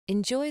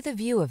Enjoy the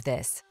view of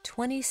this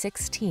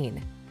 2016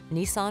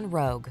 Nissan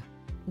Rogue.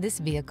 This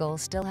vehicle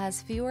still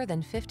has fewer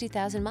than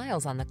 50,000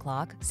 miles on the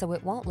clock, so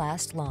it won't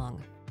last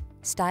long.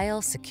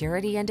 Style,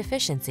 security, and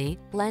efficiency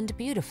blend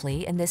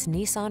beautifully in this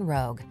Nissan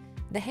Rogue,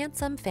 the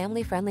handsome,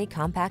 family-friendly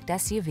compact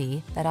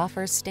SUV that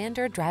offers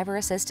standard driver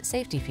assist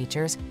safety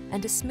features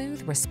and a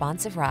smooth,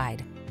 responsive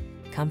ride.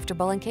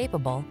 Comfortable and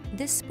capable,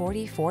 this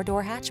sporty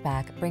four-door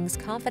hatchback brings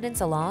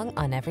confidence along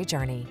on every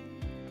journey.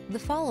 The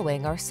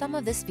following are some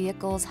of this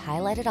vehicle's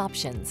highlighted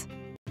options: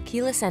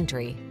 keyless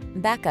entry,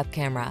 backup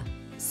camera,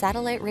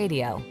 satellite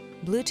radio,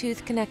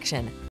 Bluetooth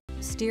connection,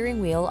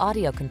 steering wheel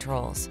audio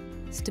controls,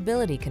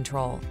 stability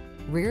control,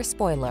 rear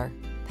spoiler,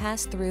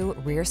 pass-through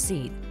rear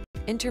seat,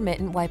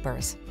 intermittent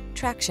wipers,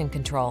 traction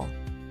control.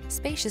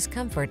 Spacious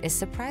comfort is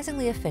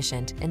surprisingly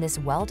efficient in this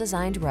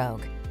well-designed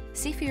Rogue.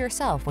 See for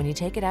yourself when you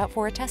take it out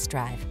for a test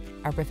drive.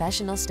 Our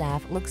professional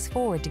staff looks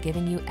forward to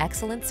giving you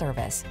excellent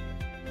service.